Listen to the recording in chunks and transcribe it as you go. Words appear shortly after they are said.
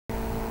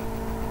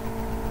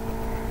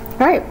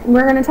All right,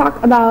 we're going to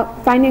talk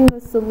about finding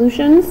the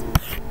solutions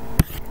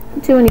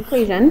to an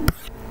equation.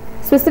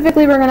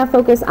 Specifically, we're going to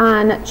focus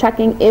on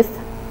checking if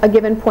a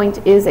given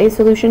point is a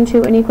solution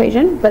to an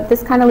equation, but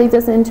this kind of leads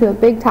us into a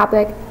big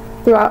topic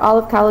throughout all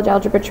of college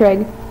algebra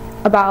trig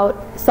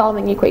about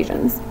solving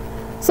equations.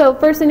 So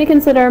first thing to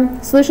consider,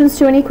 solutions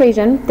to an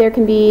equation. There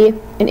can be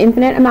an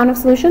infinite amount of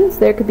solutions,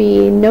 there could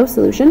be no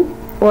solution,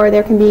 or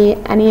there can be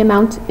any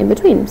amount in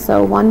between.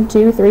 So 1,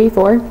 2, 3,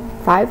 4,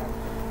 5,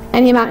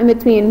 any amount in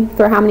between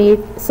for how many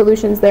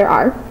solutions there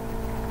are.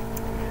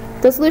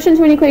 The solution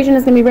to an equation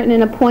is going to be written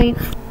in a point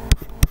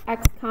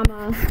x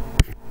comma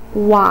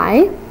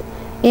y,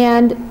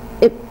 and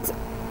it's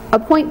a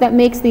point that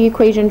makes the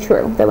equation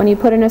true, that when you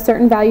put in a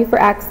certain value for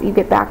x, you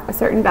get back a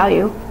certain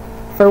value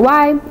for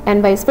y,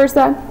 and vice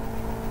versa.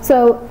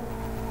 So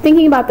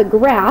thinking about the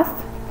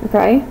graph,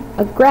 okay,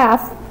 a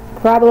graph,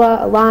 parabola,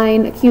 a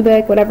line, a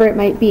cubic, whatever it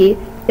might be,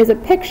 is a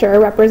picture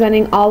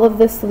representing all of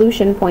the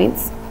solution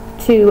points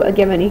to a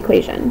given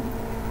equation.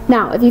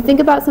 Now, if you think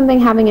about something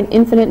having an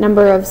infinite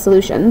number of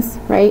solutions,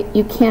 right,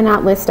 you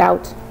cannot list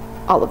out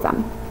all of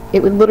them.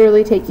 It would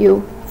literally take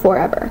you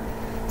forever.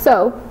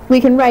 So we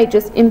can write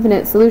just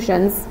infinite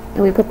solutions,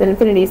 and we put the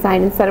infinity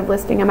sign instead of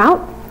listing them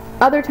out.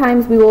 Other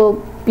times we will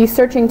be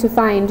searching to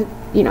find,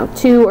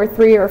 2 or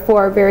 3 or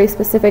 4 very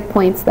specific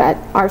points that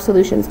are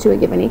solutions to a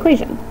given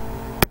equation.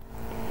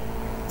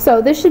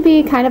 So this should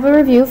be kind of a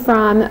review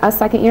from a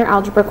second-year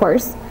algebra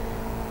course.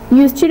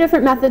 Use 2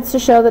 different methods to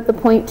show that the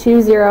point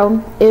 2,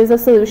 0 is a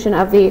solution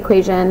of the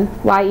equation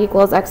y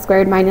equals x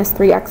squared minus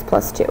 3x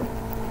plus 2.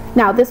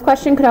 Now, this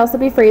question could also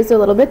be phrased a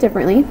little bit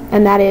differently,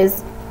 and that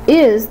is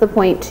the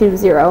point 2,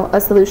 0 a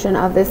solution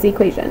of this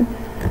equation?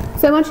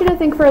 So I want you to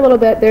think for a little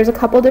bit. There's a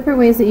couple different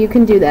ways that you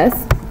can do this.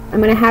 I'm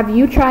going to have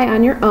you try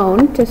on your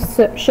own to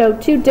show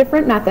 2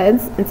 different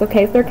methods. It's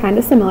okay if they're kind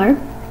of similar,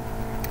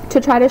 to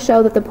try to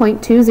show that the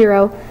point 2,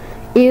 0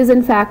 is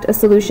in fact a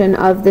solution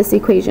of this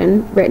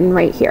equation written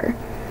right here.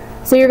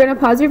 So you're going to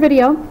pause your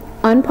video,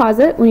 unpause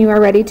it when you are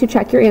ready to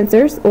check your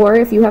answers, or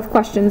if you have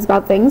questions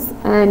about things,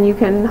 and you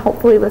can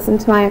hopefully listen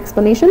to my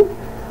explanation.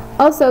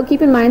 Also,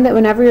 keep in mind that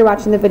whenever you're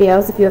watching the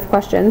videos, if you have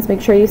questions,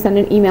 make sure you send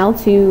an email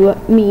to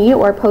me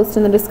or post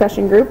in the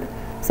discussion group,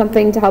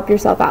 something to help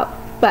yourself out.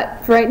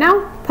 But for right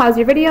now, pause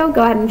your video,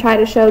 go ahead and try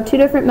to show 2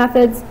 different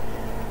methods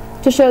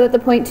to show that the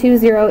point 2,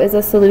 0 is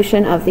a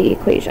solution of the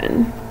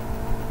equation.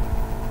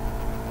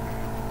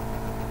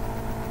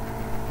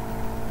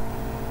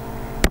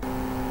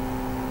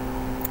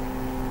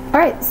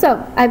 Alright,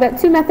 so I've got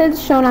 2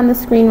 methods shown on the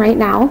screen right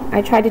now.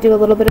 I tried to do a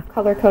little bit of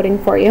color coding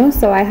for you,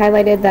 so I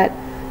highlighted that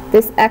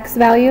this x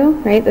value,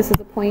 right, this is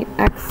a point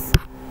x,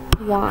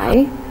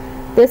 y.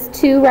 This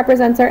 2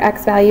 represents our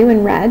x value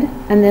in red,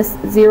 and this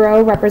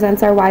 0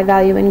 represents our y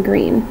value in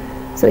green.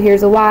 So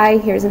here's a y,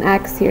 here's an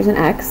x,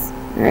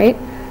 alright?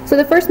 So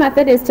the first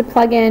method is to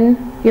plug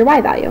in your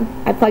y value.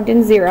 I plugged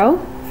in 0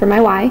 for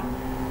my y,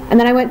 and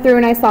then I went through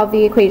and I solved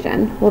the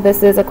equation. Well,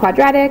 this is a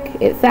quadratic,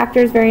 it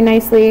factors very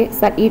nicely,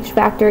 set each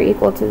factor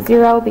equal to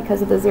 0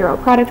 because of the 0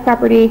 product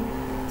property.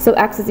 So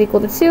x is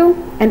equal to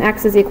 2, and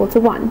x is equal to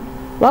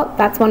 1. Well,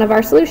 that's one of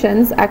our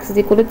solutions. X is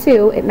equal to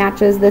 2, it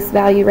matches this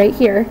value right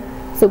here.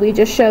 So we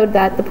just showed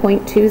that the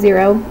point 2,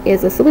 0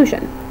 is a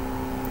solution.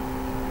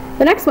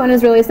 The next one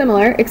is really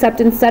similar,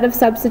 except instead of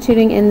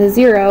substituting in the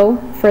 0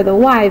 for the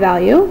y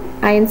value,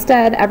 I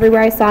instead,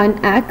 everywhere I saw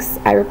an x,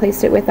 I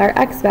replaced it with our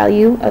x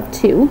value of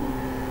 2.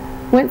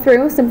 Went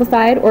through,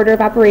 simplified, order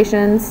of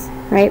operations,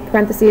 right,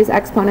 parentheses,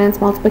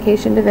 exponents,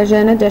 multiplication,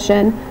 division,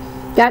 addition,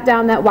 got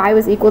down that y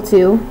was equal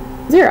to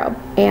 0,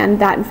 and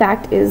that in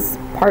fact is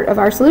part of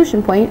our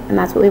solution point, and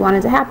that's what we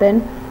wanted to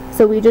happen.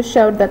 So we just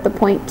showed that the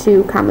point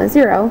 2,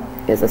 0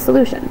 is a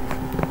solution.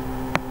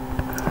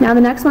 Now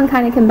the next one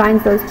kind of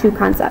combines those 2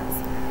 concepts.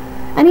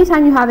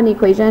 Anytime you have an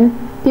equation,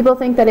 people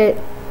think that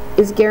it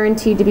is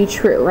guaranteed to be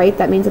true, right?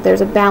 That means that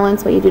there's a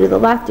balance, what you do to the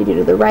left, you do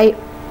to the right.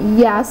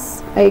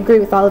 Yes, I agree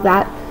with all of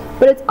that,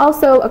 but it's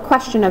also a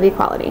question of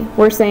equality.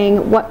 We're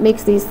saying what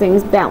makes these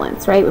things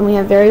balance, right, when we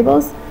have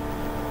variables.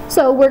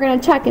 So we're going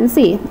to check and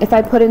see if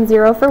I put in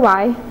 0 for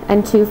y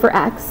and 2 for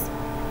x,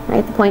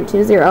 right, the point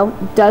 2, 0,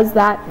 does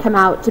that come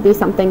out to be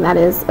something that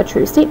is a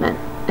true statement?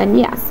 And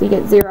yes, you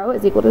get 0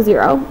 is equal to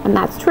 0, and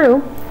that's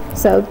true,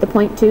 so the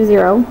point 2,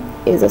 0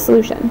 is a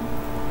solution.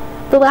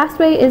 The last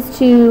way is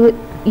to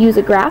use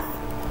a graph.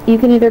 You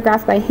can either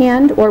graph by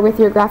hand or with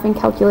your graphing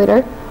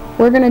calculator.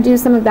 We're going to do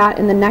some of that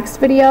in the next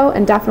video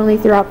and definitely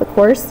throughout the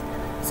course,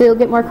 so you'll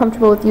get more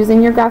comfortable with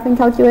using your graphing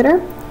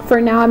calculator. For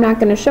now, I'm not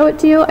going to show it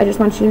to you. I just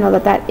want you to know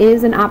that that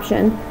is an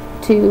option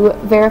to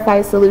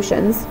verify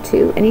solutions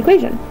to an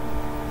equation.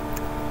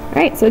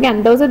 Alright, so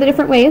again, those are the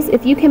different ways.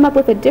 If you came up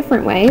with a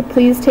different way,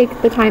 please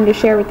take the time to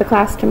share with the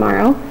class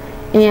tomorrow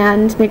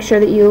and make sure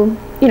that you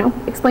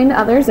explain to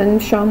others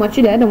and show them what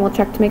you did, and we'll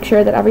check to make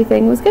sure that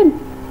everything was good.